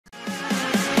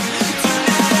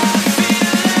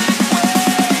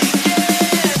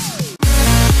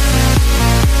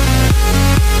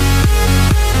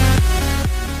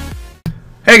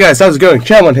Hey guys, how's it going?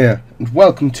 Chairman here, and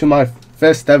welcome to my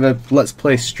first ever Let's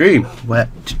Play stream.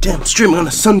 Where today I'm streaming on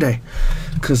a Sunday,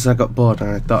 because I got bored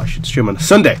and I thought I should stream on a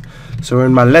Sunday. So we're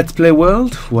in my Let's Play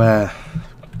world, where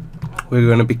we're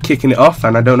going to be kicking it off,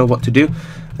 and I don't know what to do.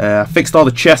 I fixed all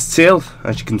the chests here,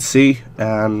 as you can see,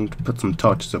 and put some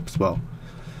torches up as well.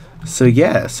 So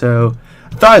yeah, so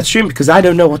I thought I'd stream because I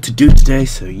don't know what to do today,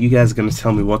 so you guys are going to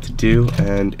tell me what to do,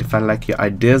 and if I like your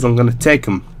ideas, I'm going to take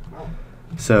them.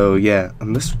 So yeah,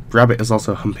 and this rabbit is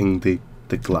also humping the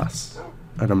glass,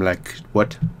 and I'm like,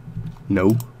 what?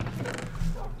 No.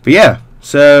 But yeah,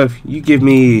 so if you give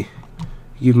me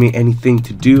anything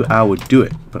to do, I would do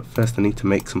it. But first I need to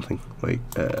make something. Wait,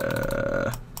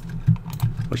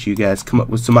 wish you guys come up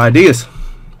with some ideas.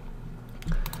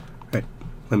 Right,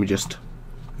 let me just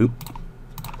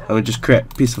create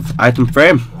a piece of item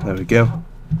frame. There we go.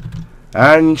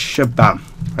 And shabam.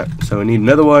 Right, so we need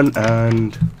another one,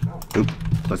 and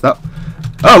what's that?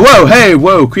 Oh, whoa, hey,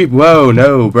 whoa, creep, whoa,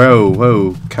 no, bro,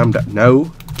 whoa, calm down,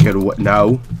 no, get what,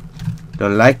 no,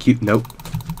 don't like you, nope,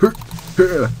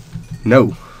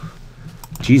 no,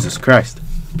 Jesus Christ,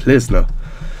 please no.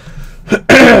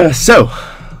 So,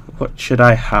 what should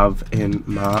I have in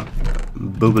my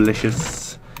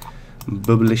boobalicious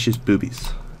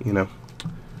boobies, you know,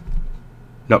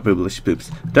 not boobalicious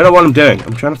boobies, don't know what I'm doing,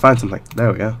 I'm trying to find something,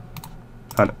 there we go,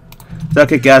 found it, it's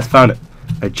okay guys, found it.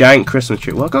 A giant Christmas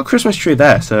tree. Well, I've got a Christmas tree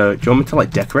there, so do you want me to like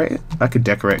decorate it? I could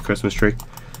decorate a Christmas tree.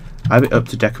 I have it up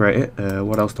to decorate it.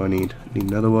 What else do I need? I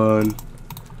need another one.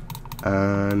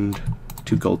 And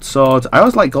 2 gold swords. I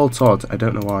always like gold swords. I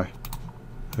don't know why.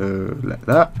 Like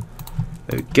that.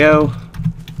 There we go.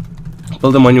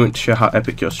 Build a monument to show how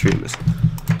epic your stream is.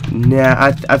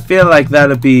 Nah, I feel like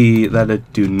that'd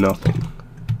do nothing.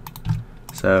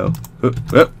 So,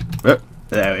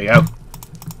 there we go.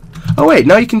 Oh wait,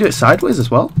 now you can do it sideways as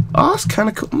well. Oh, that's kind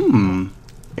of cool.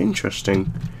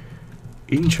 Interesting.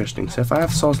 Interesting. So if I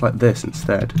have swords like this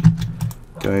instead,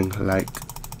 going like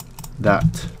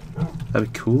that,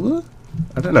 that'd be cooler?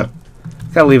 I don't know.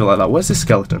 I can't leave it like that. Where's this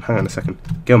skeleton? Hang on a second.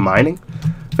 Go mining?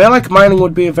 I feel like mining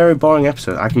would be a very boring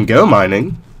episode. I can go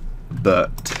mining,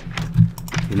 but,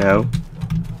 you know,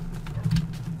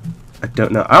 I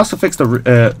don't know. I also fixed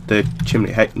the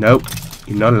chimney. Hey, nope.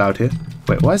 You're not allowed here.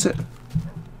 Wait, why is it?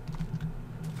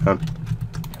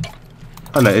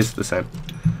 Oh no, it's the same.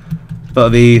 But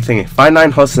the thingy, find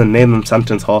 9 horses and name them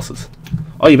Santa's horses.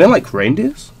 Oh, you mean like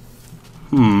reindeers?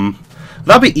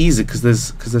 That'd be easy because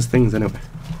there's things anyway.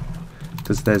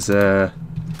 Because there's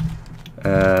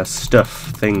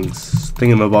stuff, things,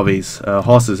 thingamabobbies,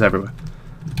 horses everywhere.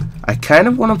 I kind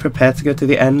of want to prepare to go to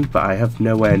the end, but I have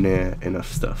nowhere near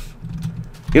enough stuff.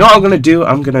 You know what I'm gonna do?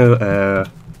 I'm gonna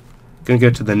go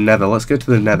to the Nether. Let's go to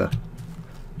the Nether.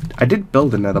 I did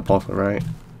build a nether portal, right?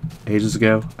 Ages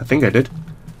ago. I think I did.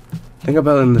 I think I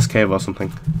built it in this cave or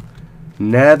something.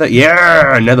 Nether,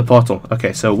 yeah! Nether portal.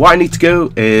 Okay, so what I need to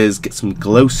go is get some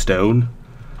glowstone.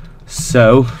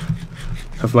 So,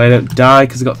 hopefully I don't die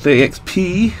because I got 30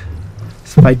 XP.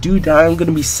 So if I do die, I'm going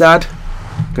to be sad.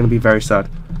 I'm going to be very sad.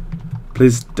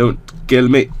 Please don't kill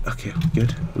me. Okay, we're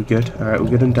good. We're good. Alright, we're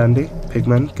good and dandy.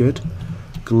 Pigman, good.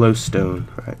 Glowstone.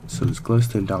 Right, so there's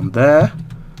glowstone down there.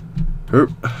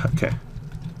 Okay,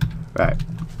 right.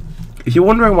 If you're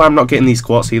wondering why I'm not getting these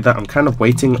quartz either, I'm kind of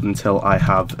waiting until I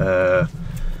have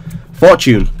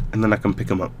fortune, and then I can pick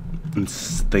them up and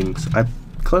things. I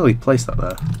clearly placed that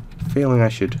there. Feeling I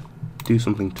should do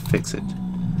something to fix it.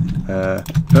 No!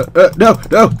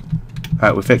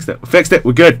 Alright, we fixed it. We fixed it.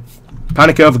 We're good.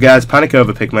 Panic over, guys. Panic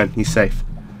over, Pigman. He's safe.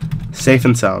 Safe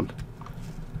and sound.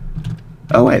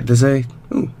 Oh wait, there's a.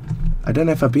 Ooh, I don't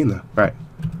know if I've been there. Right.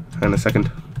 Hang on a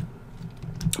second.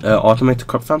 Automated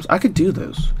crop farms. I could do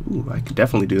those. Ooh, I could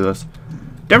definitely do those.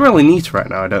 Don't really need to right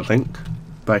now, I don't think.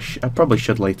 But I probably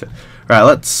should later. Right,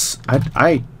 let's...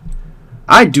 I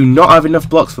do not have enough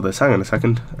blocks for this. Hang on a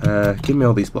second. Give me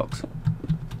all these blocks.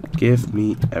 Give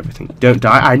me everything. Don't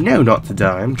die. I know not to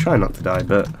die. I'm trying not to die,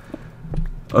 but...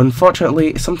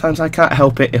 Unfortunately, sometimes I can't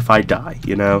help it if I die,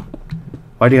 you know?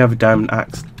 Why do you have a diamond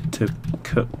axe to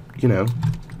cut, you know,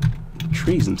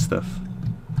 trees and stuff?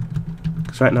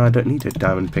 Right now I don't need a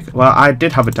diamond pick. Well, I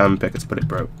did have a diamond pickers, but it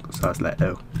broke, so I was like,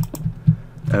 oh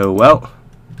well.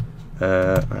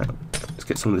 Right, let's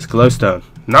get some of this glowstone.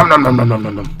 Nom nom nom nom nom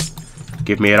nom nom.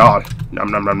 Give me it all.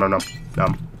 Nom nom nom nom nom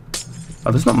nom.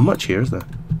 Oh, there's not much here, is there?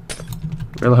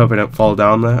 Really hope I don't fall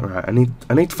down there. Right, I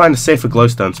need to find a safer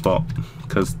glowstone spot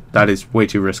because that is way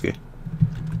too risky.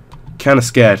 Kind of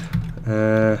scared.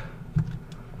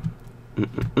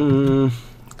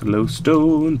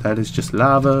 Glowstone. That is just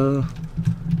lava.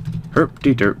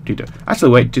 Herp-de-derp-de-derp.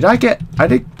 Actually, wait,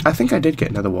 I think I did get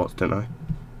another waltz, didn't I?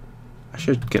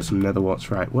 should get some nether warts.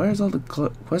 Right, where's all the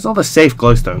safe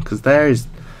glowstone? Because there's...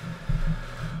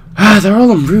 they're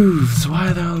all on roofs. Why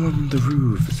are they all on the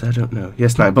roofs? I don't know.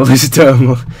 Yes, Nightball is a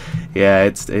terminal. Yeah,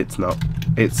 it's not.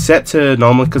 It's set to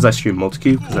normal because I stream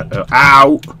multi-queue.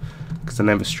 Ow! Because I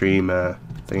never stream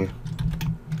thingy.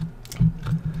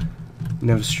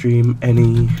 Never stream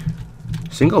any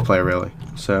single player really.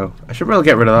 So I should really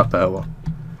get rid of that better one.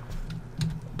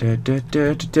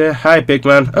 Hi, big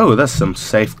man. Oh, that's some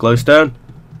safe glowstone.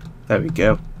 There we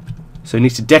go. So we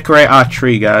need to decorate our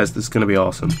tree, guys. This is going to be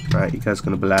awesome. Right, you guys are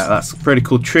going to be like, that's a pretty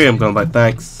cool tree. I'm going like,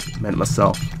 thanks. Meant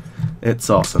myself. It's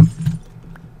awesome.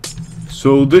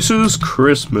 So this is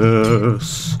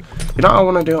Christmas. You know what I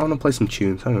want to do? I want to play some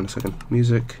tunes. Hang on a second.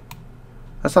 Music.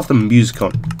 Let's have the music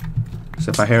on.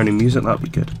 So if I hear any music, that'll be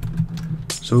good.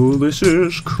 So this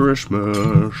is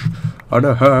Christmas. And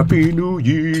a Happy New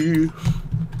Year.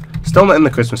 Still not in the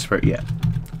Christmas spirit yet.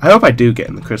 I hope I do get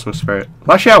in the Christmas spirit.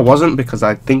 Last year I wasn't because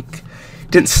I think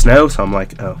it didn't snow, so I'm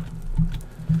like, oh.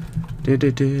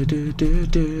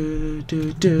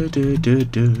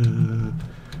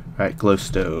 Right,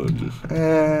 glowstone.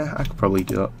 I could probably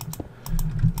do that.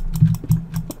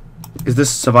 Is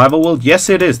this survival world? Yes,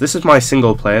 it is. This is my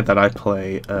single player that I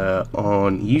play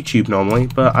on YouTube normally,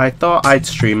 but I thought I'd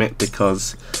stream it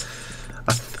because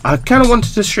I kind of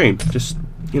wanted to stream. Just,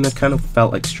 you know, kind of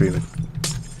felt like streaming.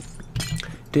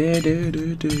 Alright,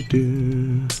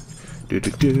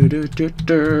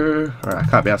 I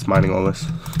can't be asked mining all this.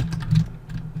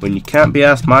 When you can't be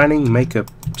asked mining, make a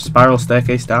spiral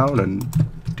staircase down and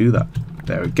do that.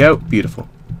 There we go. Beautiful.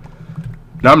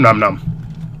 Nom nom nom.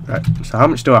 Right, so how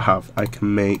much do I have? I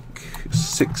can make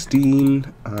 16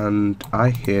 and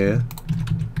I hear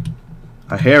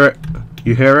it.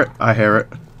 You hear it? I hear it.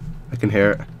 I can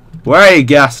hear it. Where are you,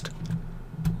 Ghast?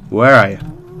 Where are you?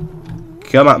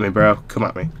 Come at me, bro. Come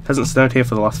at me. Hasn't snowed here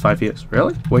for the last 5 years.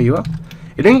 Really? Where you are?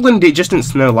 In England, it just didn't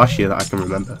snow last year that I can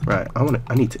remember. Right,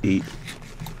 I need to eat.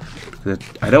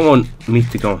 I don't want meat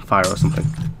to go on fire or something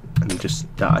and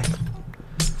just die.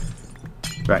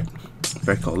 Right.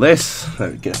 Break all this.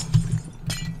 There we go.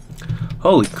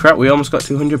 Holy crap, we almost got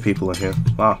 200 people in here.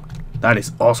 Wow. That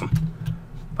is awesome.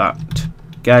 But,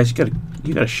 guys, you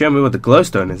gotta show me where the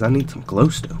glowstone is. I need some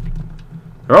glowstone.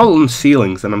 They're all on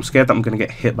ceilings, and I'm scared that I'm gonna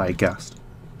get hit by a ghast.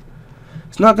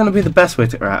 It's not gonna be the best way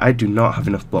to... Right, I do not have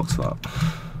enough blocks for that.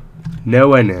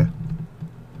 Nowhere near.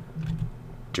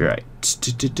 Right.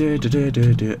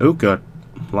 Oh god.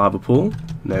 Lava pool.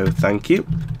 No, thank you.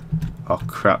 Oh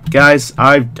crap. Guys,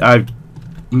 I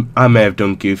may have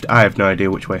done goofed. I have no idea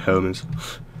which way home is.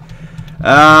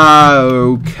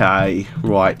 Okay.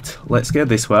 Right. Let's go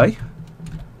this way.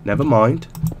 Never mind.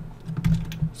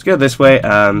 Let's go this way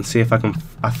and see if I can...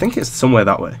 I think it's somewhere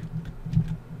that way.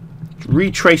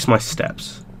 Retrace my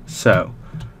steps. So,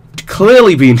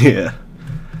 clearly been here.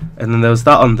 And then there was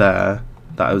that on there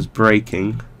that I was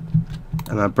breaking.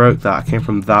 And I broke that. I came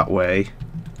from that way.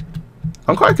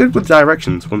 I'm quite good with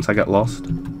directions once I get lost.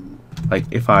 Like,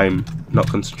 if I'm not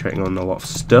concentrating on a lot of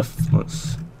stuff.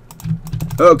 Let's...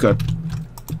 Oh, god.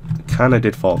 Kinda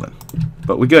did fall then.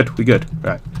 But we're good. We're good.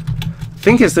 Right. I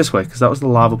think it's this way, because that was the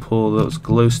lava pool, that was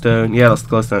glowstone. Yeah, that's the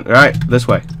glowstone. Right, this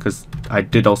way, because I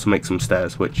did also make some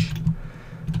stairs, which...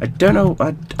 I don't know,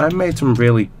 I made some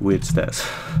really weird stairs.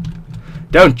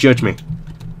 Don't judge me.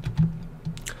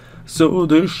 So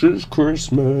this is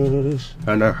Christmas,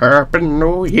 and a Happy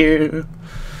New Year.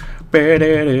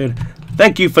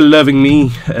 Thank you for loving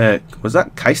me. Was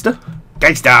that Keister?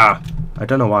 Keister! I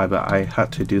don't know why, but I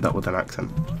had to do that with an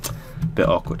accent. Bit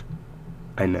awkward.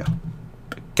 I know.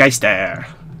 Geister.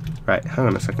 Right, hang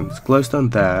on a second. There's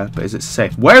glowstone there, but is it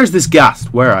safe? Where is this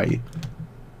ghast? Where are you?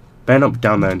 Better not be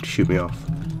down there and shoot me off.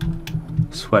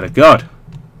 Swear to God.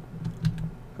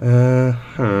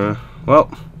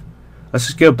 Well, let's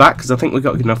just go back because I think we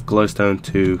got enough glowstone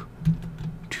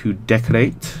to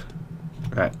decorate.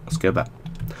 Right, let's go back.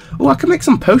 Oh, I can make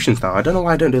some potions now. I don't know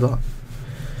why I don't do that.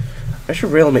 I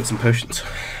should really make some potions.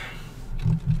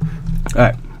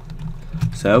 Alright.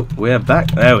 So, we're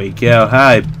back. There we go.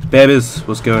 Hi, babies.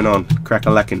 What's going on?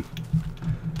 Crack-a-lackin'.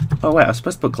 Oh, wait. I was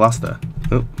supposed to put glass there.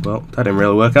 Oh, well, that didn't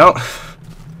really work out.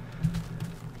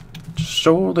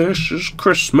 So, this is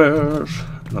Christmas.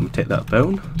 Let me take that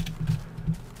bone.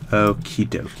 Okie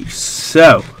dokie.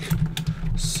 So.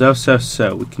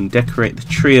 We can decorate the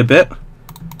tree a bit.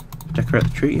 Decorate the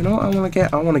tree. You know what I want to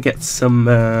get? I want to get some,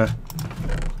 do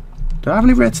I have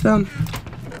any redstone?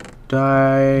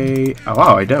 Oh,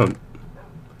 wow, I don't.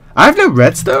 I have no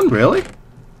redstone, really?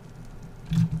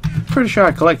 Pretty sure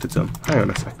I collected some. Hang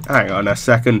on a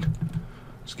second.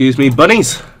 Excuse me,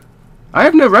 bunnies. I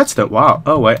have no redstone. Wow.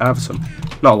 Oh, wait, I have some.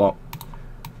 Not a lot.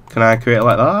 Can I create it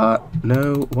like that?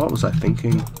 No. What was I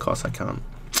thinking? Of course I can't.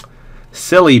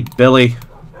 Silly Billy.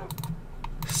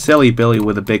 Silly Billy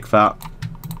with a big fat.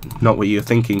 Not what you're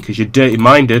thinking, because you're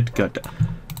dirty-minded. God,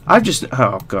 I've just...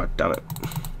 Oh, God damn it.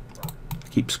 I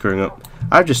keep screwing up.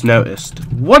 I've just noticed.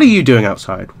 What are you doing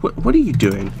outside? What are you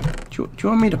doing? Do you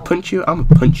want me to punch you? I'm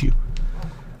gonna punch you.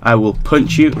 I will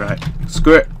punch you. Right.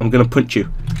 Screw it. I'm gonna punch you.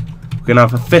 We're gonna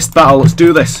have a fist battle. Let's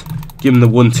do this. Give him the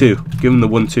 1-2. Give him the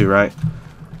 1-2, right?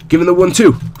 Give him the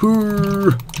 1-2.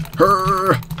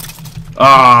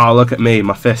 Oh, look at me.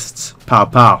 My fists. Pow,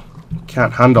 pow.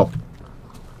 Can't handle.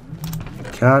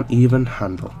 Can't even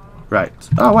handle. Right.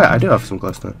 Oh, wait. I do have some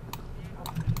glowstone.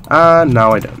 And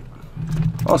now I don't.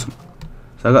 Awesome.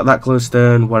 So I got that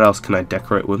glowstone. What else can I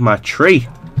decorate with my tree?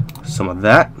 Some of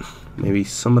that. Maybe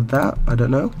some of that. I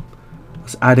don't know.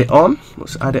 Let's add it on.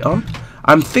 Let's add it on.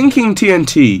 I'm thinking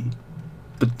TNT.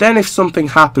 But then if something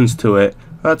happens to it,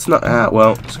 that's not...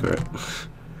 well, screw it.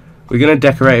 We're going to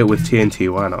decorate it with TNT.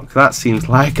 Why not? 'Cause that seems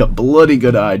like a bloody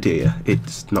good idea.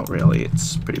 It's not really.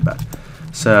 It's pretty bad.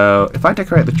 So if I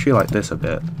decorate the tree like this a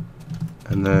bit.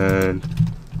 And then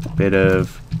a bit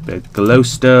of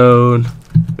glowstone.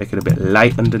 Make it a bit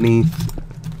light underneath.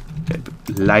 A bit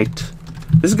light.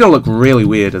 This is going to look really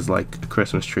weird as like a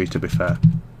Christmas tree, to be fair.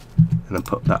 And then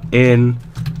put that in.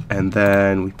 And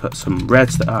then we put some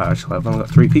reds that are actually, I've only got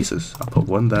 3 pieces. I'll put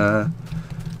one there.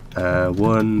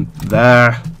 One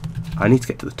there. I need to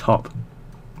get to the top.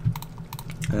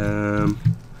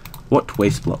 What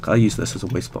waste block? I'll use this as a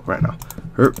waste block right now.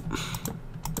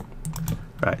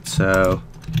 Right, so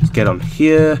let's get on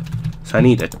here. So I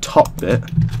need a top bit,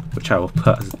 which I will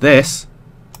put as this.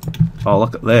 Oh,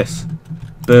 look at this.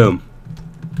 Boom.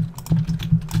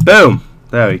 Boom.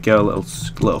 There we go, a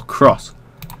little cross.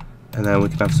 And then we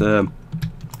can have some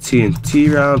TNT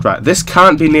round. Right, this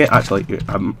can't be near... Actually,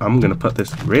 I'm going to put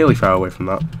this really far away from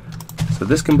that. So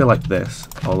this can be like this,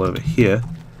 all over here.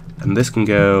 And this can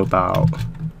go about...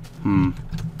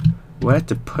 where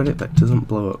to put it that doesn't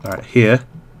blow up? Right, here.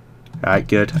 Right,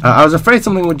 good. I was afraid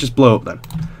something would just blow up then.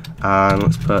 And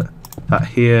let's put that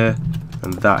here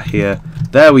and that here.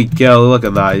 There we go. Look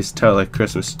at that. It's totally a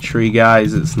Christmas tree,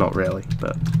 guys. It's not really,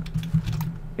 but...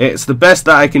 It's the best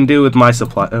that I can do with my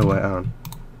supply. Oh, wait, hang on.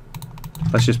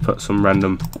 Let's just put some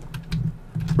random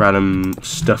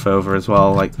stuff over as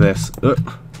well, like this.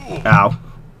 Ow.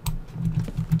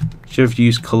 Should have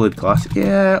used coloured glass.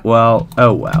 Yeah, well,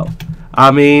 oh well.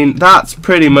 I mean, that's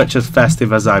pretty much as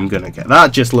festive as I'm going to get.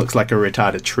 That just looks like a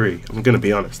retarded tree. I'm going to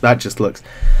be honest. That's going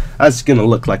to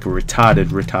look like a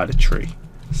retarded tree.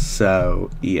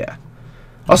 So, yeah.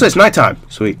 Also, it's nighttime.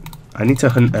 Sweet. I need to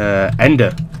hunt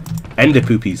ender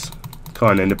poopies. Come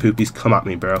on, ender poopies. Come at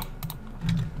me, bro.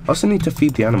 I also need to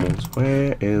feed the animals.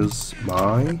 Where is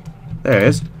my... There it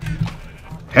is.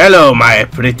 Hello, my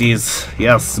pretties.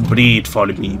 Yes, breed for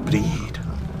me, breed.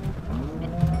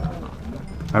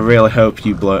 I really hope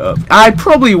you blow it up. I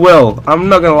probably will. I'm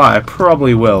not gonna lie. I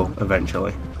probably will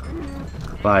eventually.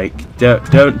 Like,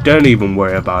 don't even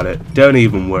worry about it. Don't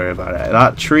even worry about it.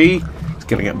 That tree is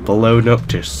gonna get blown up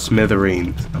to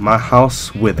smithereens, and my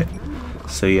house with it.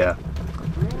 So yeah.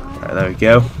 Right, there we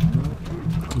go.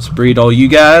 Let's breed all you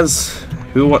guys.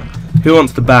 Who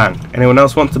wants to bang? Anyone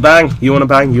else want to bang? You want to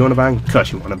bang? You want to bang? Of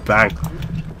course you want to bang.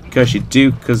 Of course you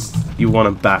do, because you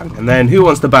want to bang. And then who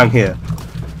wants to bang here?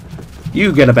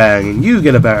 You get a bang, and you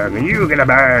get a bang, and you get a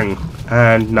bang.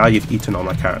 And now you've eaten all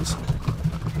my carrots.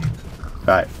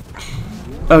 Right.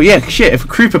 Oh yeah, shit, if a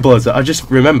creeper blows up, I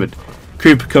just remembered.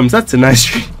 Creeper comes, that's a nice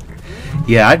tree.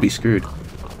 Yeah, I'd be screwed.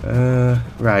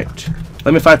 Right.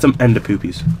 Let me find some ender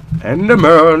poopies.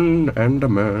 Enderman.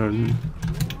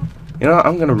 You know what,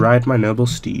 I'm gonna ride my noble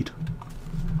steed.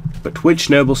 But which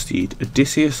noble steed?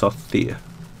 Odysseus or Thea?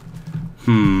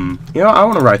 You know what, I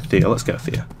wanna ride Thea. Let's go,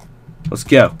 Thea. Let's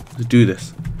go. Let's do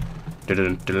this.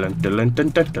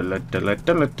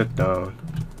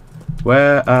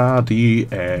 Where are the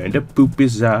ender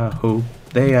poopies? I hope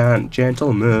they aren't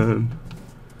gentlemen.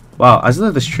 Wow, as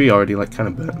though this tree already like kind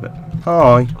of burnt a bit.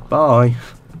 Hi, bye.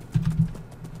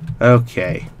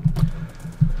 Okay.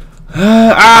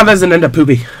 There's an ender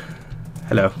poopy.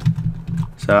 Hello.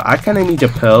 So I kind of need a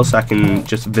pearl so I can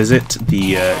just visit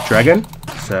the dragon.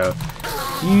 So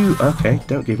you okay?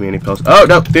 Don't give me any pearls. Oh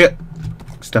no! There.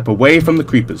 Step away from the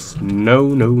creepers. No,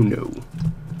 no, no.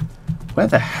 Where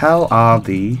the hell are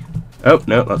the? Oh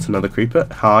no, that's another creeper.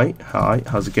 Hi, hi.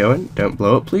 How's it going? Don't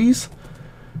blow up, please.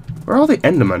 Where are the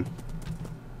Endermen?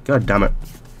 God damn it!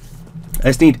 I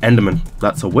just need Enderman.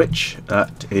 That's a witch.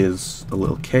 That is a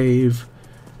little cave.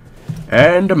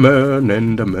 Enderman,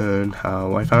 Enderman,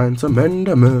 how I find some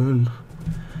Enderman.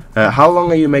 How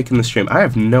long are you making the stream? I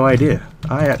have no idea.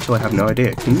 I actually have no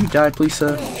idea. Can you die, please,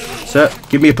 sir? Sir,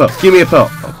 give me a pearl. Give me a pearl.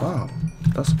 Oh, wow.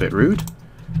 That's a bit rude.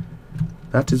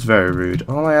 That is very rude.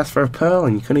 All I asked for a pearl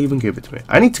and you couldn't even give it to me.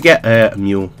 I need to get a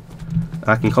mule.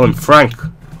 I can call him Frank.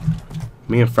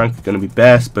 Me and Frank are going to be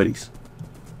best buddies.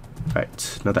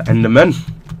 Right, another Enderman.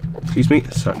 Excuse me.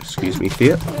 Sorry, excuse me,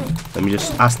 Thea. Let me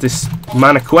just ask this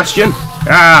man a question.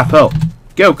 Ah, pearl.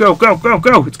 Go, go, go, go,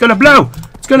 go. It's going to blow.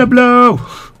 It's going to blow.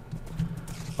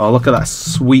 Oh, look at that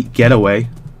sweet getaway.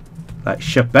 Like,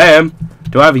 shabam.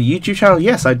 Do I have a YouTube channel?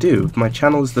 Yes, I do. My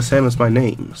channel is the same as my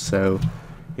name. So,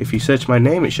 if you search my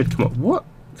name, it should come up. What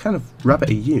kind of rabbit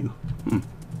are you?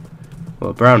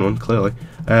 Well, a brown one, clearly.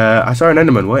 I saw an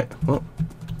Enderman. Wait, what?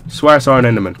 I swear I saw an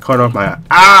Enderman. Corner of my eye.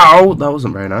 Ow! That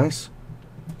wasn't very nice.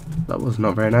 That was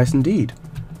not very nice indeed.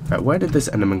 Right, where did this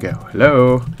Enderman go?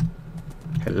 Hello?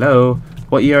 Hello?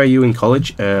 What year are you in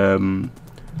college?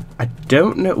 I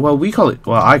don't know. Well,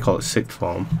 I call it sixth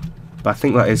form. But I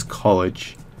think that is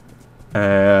college.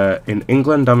 In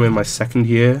England, I'm in my second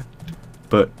year.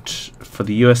 But for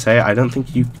the USA, I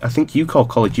think you call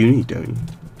college uni, don't you?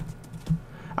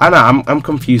 I know, I'm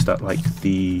confused at, like,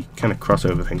 the kind of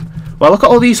crossover thing. Well, look at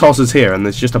all these horses here, and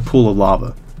there's just a pool of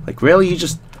lava. Like, really? You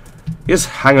just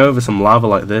hang over some lava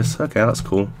like this? Okay, that's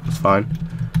cool. That's fine.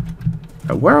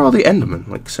 Where are all the Endermen?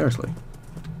 Like, seriously.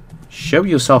 Show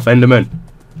yourself, Enderman.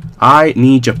 I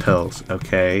need your pearls,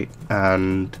 okay?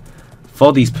 And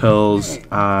for these pearls,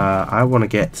 I want to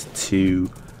get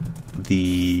to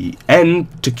the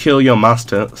end to kill your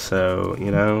master. So,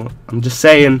 you know, I'm just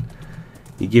saying,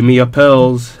 you give me your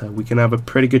pearls, we can have a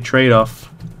pretty good trade-off.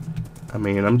 I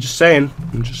mean, I'm just saying.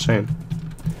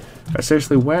 Right,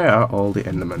 seriously, where are all the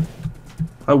Endermen?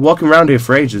 I'm walking around here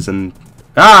for ages and...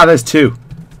 Ah, there's two!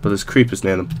 But there's creepers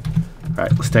near them.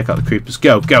 Right, let's take out the creepers.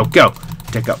 Go, go, go!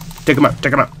 Take them out,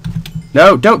 take them out!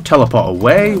 No, don't teleport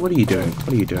away! What are you doing?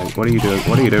 What are you doing? What are you doing?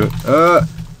 What are you doing?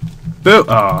 Boom!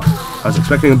 Oh, I was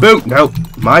expecting a boom! No!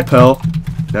 My pearl!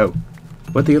 No.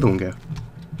 Where'd the other one go?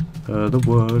 The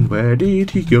one, where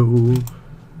did he go?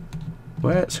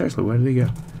 Where? Seriously, where did he go?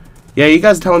 Yeah, you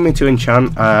guys are telling me to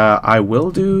enchant. I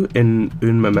will do in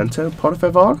un momento, por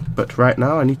favor. But right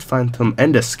now, I need to find some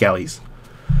ender skellies.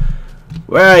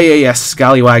 Where are you, yes,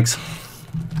 scallywags?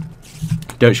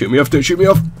 Don't shoot me off, don't shoot me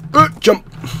off. Jump.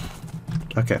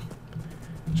 Okay.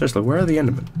 Seriously, where are the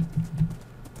Endermen?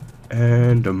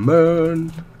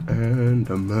 Enderman,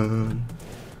 Enderman.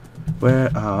 Where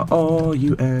are all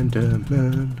you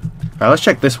Endermen? Alright, let's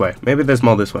check this way. Maybe there's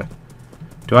more this way.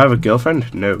 Do I have a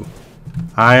girlfriend? No.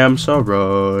 I am so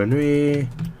lonely.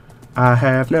 I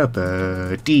have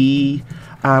nobody.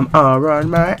 I'm all on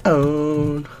my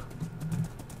own.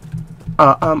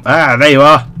 There you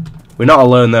are. We're not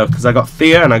alone though, because I got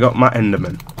Thea and I got my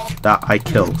Enderman that I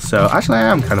kill. So actually, I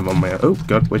am kind of on my own. Oh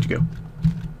God, where'd you go?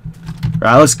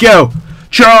 Right, let's go.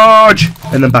 Charge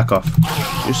and then back off.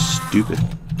 You're stupid.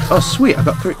 Oh sweet, I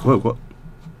got 3. Whoa, what?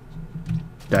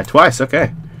 Died twice.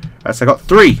 Okay. Right, so I got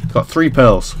 3. Got 3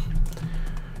 pearls.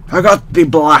 I got the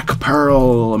black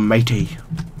pearl, matey.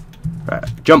 Right,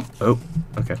 jump. Oh,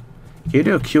 okay. Can you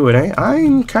do a Q&A?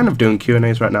 I'm kind of doing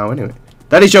Q&As right now anyway.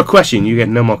 That is your question. You get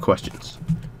no more questions.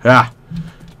 Ah.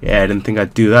 Yeah, I didn't think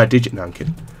I'd do that, did you? No, I'm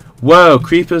kidding. Whoa,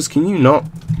 creepers, can you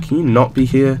not be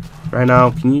here right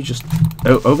now? Can you just...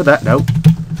 Oh, over that. No.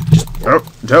 Just...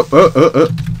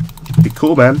 Be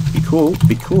cool, man. Be cool.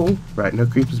 Be cool. Right, no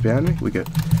creepers behind me. We good.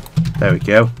 There we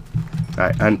go.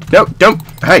 Right, and... No, don't...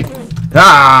 Hey!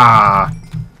 Ah!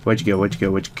 Where'd you go? Where'd you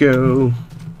go? Where'd you go?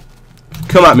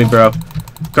 Come at me, bro.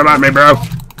 Come at me, bro.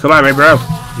 Come at me, bro.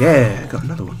 Yeah, got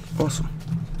another one. Awesome.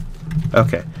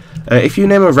 Okay. If you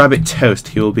name a rabbit Toast,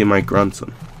 he will be my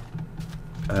grandson.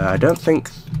 I don't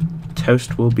think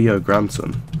Toast will be your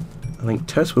grandson. I think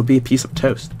Toast will be a piece of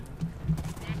toast.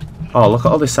 Oh, look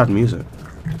at all this sad music.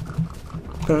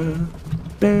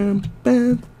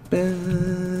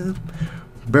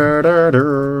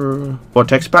 What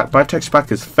text pack? My text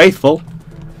pack is Faithful.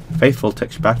 Faithful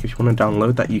text pack. If you want to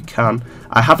download that, you can.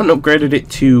 I haven't upgraded it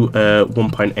to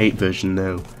 1.8 version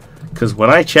though, because when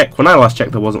I last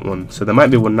checked, there wasn't one. So there might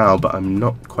be one now, but I'm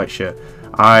not quite sure.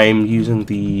 I'm using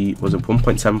the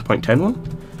 1.7.10 one,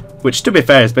 which to be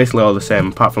fair is basically all the same,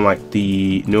 apart from like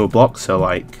the newer blocks. So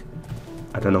like,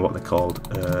 I don't know what they're called.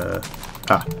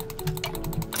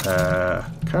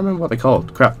 Can't remember what they're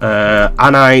called. Crap.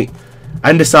 Anite,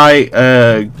 andesite,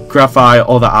 graphite,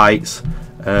 all the ites.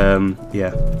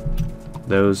 Yeah,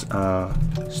 those are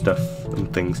stuff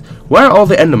and things. Where are all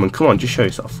the Endermen? Come on, just show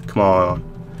yourself. Come on.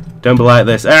 Don't be like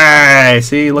this. Hey,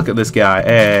 see, look at this guy.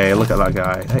 Hey, look at that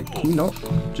guy. Hey, can you not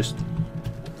just...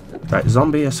 Right,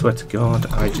 zombie, I swear to God,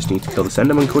 I just need to kill this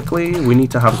Enderman quickly. We need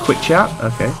to have a quick chat.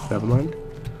 Okay, never mind.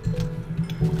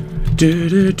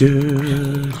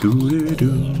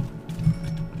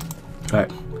 Right,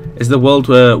 is the world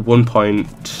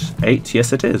 1.8?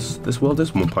 Yes, it is. This world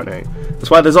is 1.8.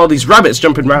 That's why there's all these rabbits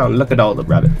jumping around. Look at all the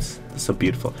rabbits. It's so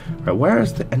beautiful. Right, where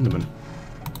is the Enderman?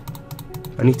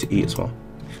 I need to eat as well.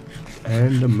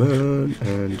 Enderman,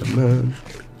 Enderman,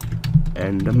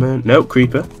 Enderman. No,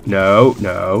 creeper. No,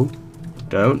 no.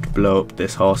 Don't blow up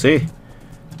this horsey.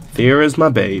 Thea is my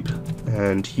babe.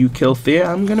 And you kill Thea,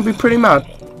 I'm gonna be pretty mad.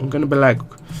 I'm gonna be like,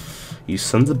 you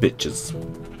sons of bitches.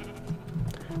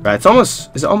 Right, it's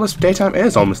almost, is it almost daytime? It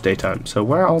is almost daytime. So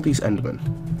where are all these Endermen?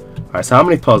 Alright, so how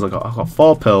many pills I got? I got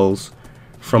 4 pills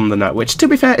from the night, which to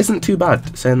be fair isn't too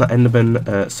bad, saying that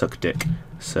Endermen suck dick.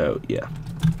 So, yeah.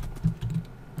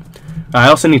 I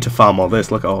also need to farm all this.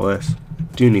 Look at all this.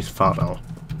 I do need to farm now.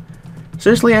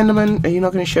 Seriously, Enderman, are you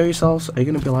not going to show yourselves? Are you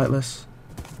going to be like this?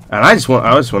 And I just want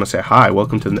to say hi.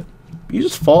 Welcome to the... You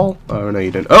just fall? Oh, no,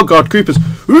 you didn't. Oh, God, creepers.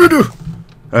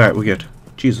 Alright, we're good.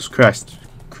 Jesus Christ.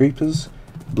 Creepers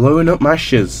blowing up my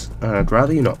shiz. I'd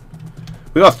rather you not.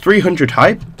 We got 300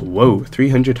 hype. Whoa,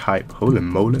 300 hype. Holy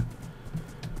moly.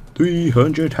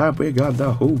 300 hype. We got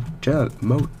the hotel,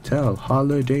 motel,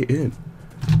 holiday inn.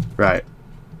 Right.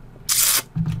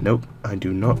 Nope, I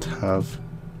do not have...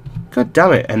 God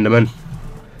damn it, Enderman.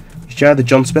 You try the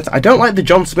John Smith. I don't like the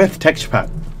John Smith texture pack.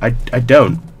 I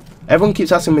don't. Everyone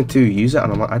keeps asking me to use it,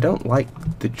 and I'm like, I don't like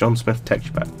the John Smith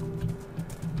texture pack.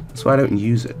 That's why I don't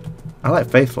use it. I like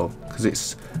Faithful, because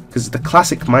it's the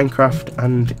classic Minecraft,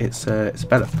 and it's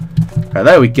better. Right,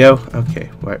 there we go. Okay,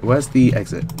 where's the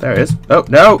exit? There it is. Oh,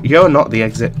 no, you're not the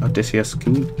exit, Odysseus.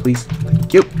 Can you please...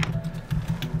 Thank you.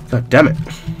 God damn it.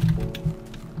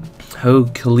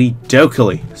 Hokey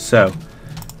dokey. So,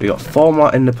 we got 4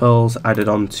 more ender pearls added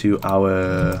on to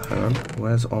our... Hang on,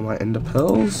 where's all my ender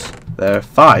pearls? There are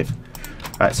 5.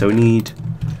 Right, so we need...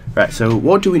 Right, so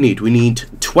what do we need? We need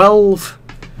 12...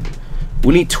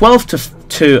 We need 12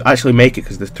 to actually make it,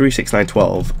 because there's 3, 6, 9,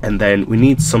 12. And then we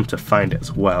need some to find it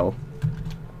as well.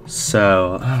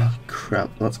 So, oh, crap,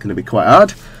 that's going to be quite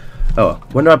hard. Oh,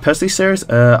 when do I post these series?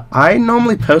 I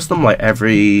normally post them like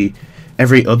every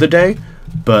other day.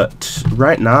 But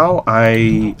right now,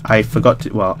 I forgot to,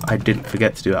 well, I didn't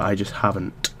forget to do it, I just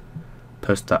haven't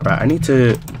posted that. Right, I need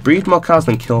to breed more cows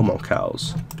than kill more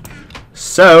cows.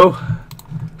 So,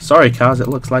 sorry cows, it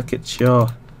looks like it's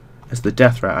the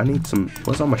death rat. I need some,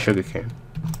 where's all my sugar cane?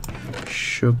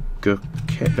 Sugar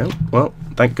cane, no, well,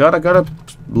 thank God I got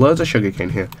loads of sugar cane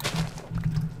here.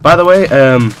 By the way,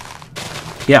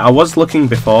 yeah, I was looking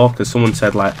before, because someone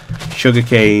said like, sugar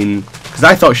cane... Because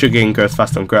I thought sugarcane grows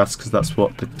faster on grass, because that's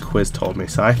what the quiz told me.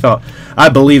 So I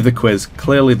believe the quiz.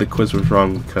 Clearly the quiz was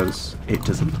wrong, because it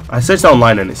doesn't. I searched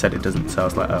online and it said it doesn't, so I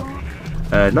was like, oh.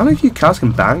 None of you cows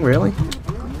can bang, really?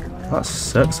 That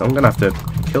sucks. I'm going to have to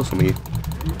kill some of you.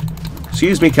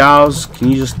 Excuse me, cows.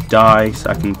 Can you just die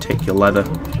so I can take your leather?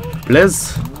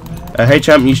 Please? Hey,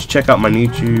 champ, you should check out my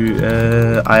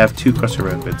YouTube. I have 2 Crossy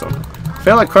Road vids on. I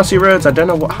feel like Crossy Roads, I don't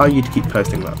know how you'd keep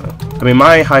posting that though. I mean,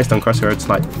 my highest on Crossy Roads is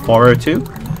like 402,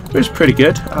 which is pretty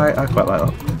good. I quite like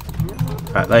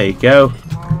that. Right, there you go.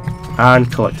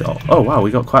 And collect it all. Oh wow,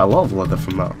 we got quite a lot of leather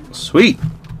from that. Sweet!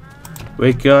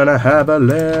 We're gonna have a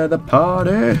leather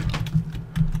party!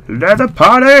 Leather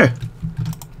party!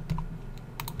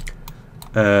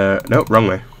 No, wrong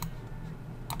way.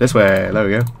 This way, there we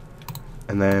go.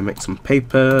 And then make some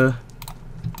paper.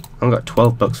 I've got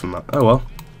 12 bucks from that. Oh well.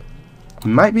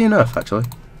 Might be enough actually.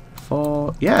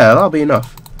 Yeah, that'll be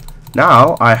enough.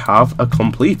 Now I have a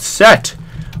complete set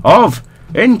of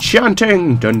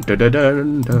enchanting. Dun, dun, dun,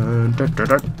 dun, dun, dun,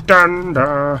 dun, dun,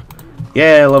 dun.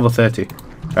 Yeah, level 30.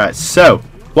 Right, so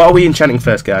what are we enchanting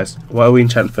first, guys? What are we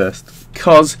enchanting first?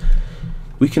 Because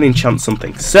we can enchant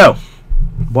something. So,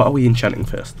 what are we enchanting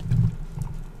first?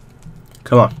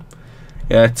 Come on.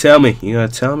 Yeah, tell me. You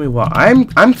gotta tell me what.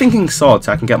 I'm thinking sword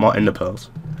so I can get more ender pearls.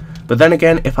 But then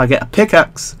again, if I get a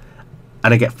pickaxe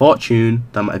and I get fortune,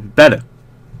 that might be better.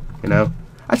 You know?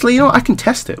 Actually, you know what? I can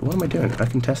test it. What am I doing? I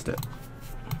can test it.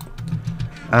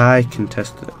 I can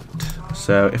test it.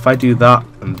 So if I do that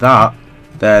and that,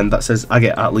 then that says I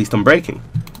get at least unbreaking.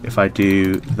 If I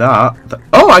do that,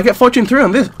 oh, I get fortune 3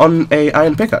 on this, on a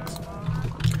iron pickaxe.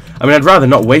 I mean, I'd rather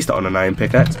not waste it on an iron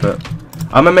pickaxe, but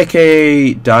I'm gonna make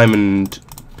a diamond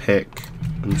pick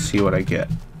and see what I get.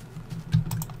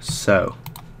 So.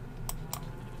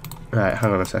 Right,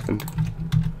 hang on a second.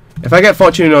 If I get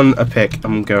fortune on a pick,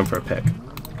 I'm going for a pick.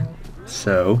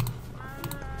 So,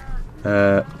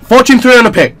 fortune 3 on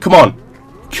a pick. Come on,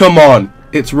 come on.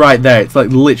 It's right there. It's like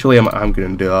literally. I'm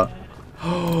going to do that.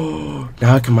 Oh,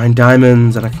 now I can mine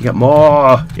diamonds and I can get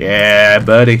more. Yeah,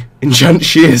 buddy. Enchant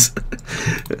shears.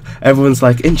 Everyone's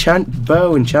like, enchant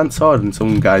bow, enchant sword, and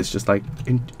some guy's just like,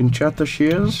 enchant the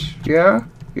shears? Yeah?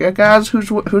 Yeah, guys,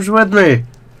 who's with me?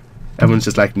 Everyone's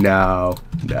just like, no.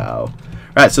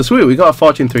 Right, so sweet, we got a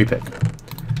Fortune 3 pick.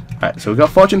 Right, so we got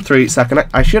Fortune 3, so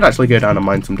I should actually go down and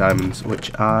mine some diamonds,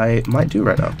 which I might do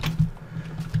right now.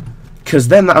 Because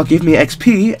then that'll give me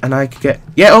XP, and I can get...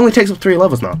 Yeah, it only takes up 3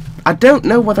 levels now. I don't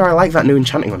know whether I like that new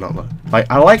enchanting or not, though. Like,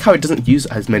 I like how it doesn't use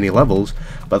as many levels,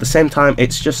 but at the same time,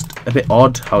 it's just a bit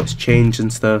odd how it's changed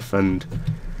and stuff, and...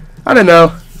 I don't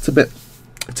know. It's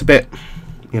a bit,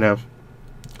 you know...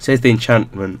 It says the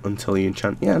enchantment until you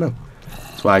enchant. Yeah, I know.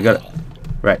 That's why I got it.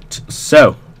 Right,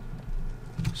 so...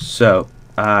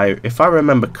 if I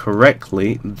remember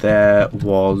correctly, there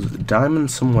was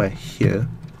diamond somewhere here.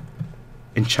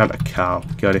 Enchant a cow.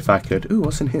 God, if I could. Ooh,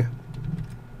 what's in here?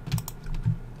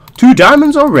 2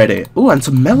 diamonds already. Ooh, and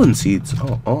some melon seeds.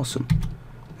 Oh, awesome.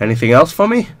 Anything else for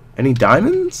me? Any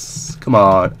diamonds? Come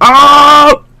on.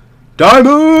 Oh!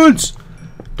 Diamonds!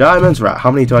 Diamonds. Right,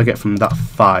 how many do I get from that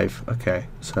 5? Okay,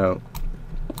 so...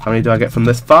 How many do I get from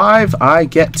this 5? I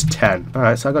get 10.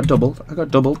 Alright, so I got doubled.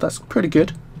 That's pretty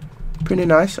good. Pretty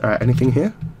nice. Alright, anything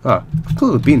here? Oh, I've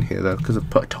clearly been here, though, because I've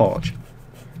put a torch.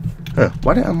 Huh,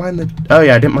 why didn't I mine the... Oh,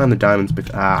 yeah, I didn't mine the diamonds.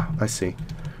 I see.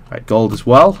 Right, gold as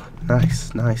well.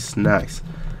 Nice.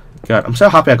 God, I'm so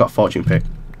happy I got a fortune pick.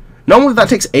 Normally that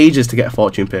takes ages to get a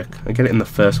fortune pick. I get it in the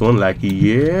first one, like,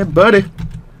 yeah, buddy.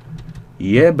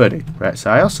 Yeah, buddy. Right, so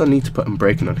I also need to put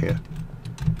unbreaking on here.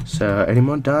 So, any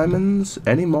more diamonds?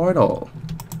 Any more at all?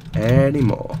 Any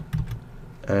more?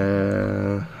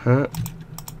 Nope.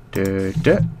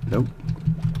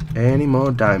 Any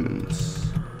more diamonds?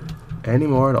 Any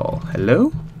more at all?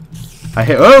 Hello?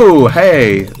 Oh,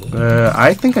 hey!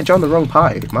 I think I joined the wrong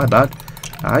party. My bad.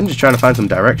 I'm just trying to find some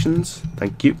directions.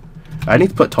 Thank you. I need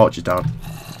to put torches down.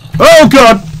 Oh,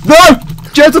 God! No!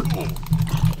 Jesus!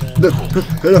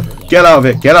 Get out of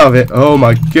it. Get out of it. Oh,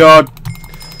 my God.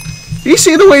 You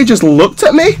see the way he just looked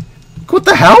at me? What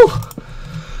the hell?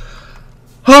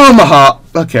 Oh, my heart.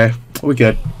 Okay. We're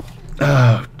good.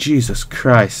 Oh, Jesus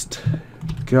Christ.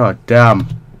 God damn.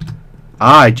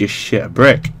 I just shit a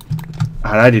brick.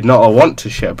 And I did not want to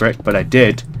shit a brick, but I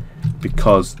did.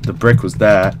 Because the brick was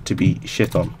there to be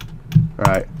shit on.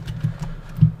 Right.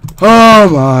 Oh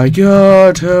my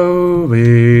God.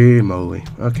 Holy moly.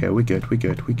 Okay, we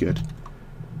good.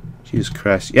 Jesus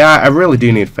Christ. Yeah, I really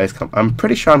do need a face cam. I'm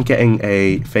pretty sure I'm getting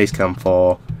a face cam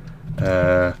for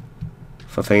thingy.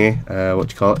 What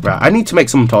do you call it? Right, I need to make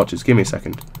some torches. Give me a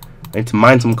second. I need to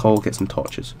mine some coal, get some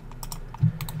torches.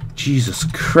 Jesus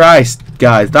Christ,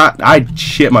 guys, I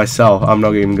shit myself. I'm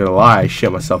not even gonna lie, I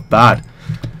shit myself bad.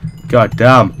 God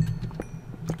damn.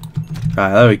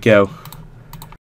 Alright, there we go.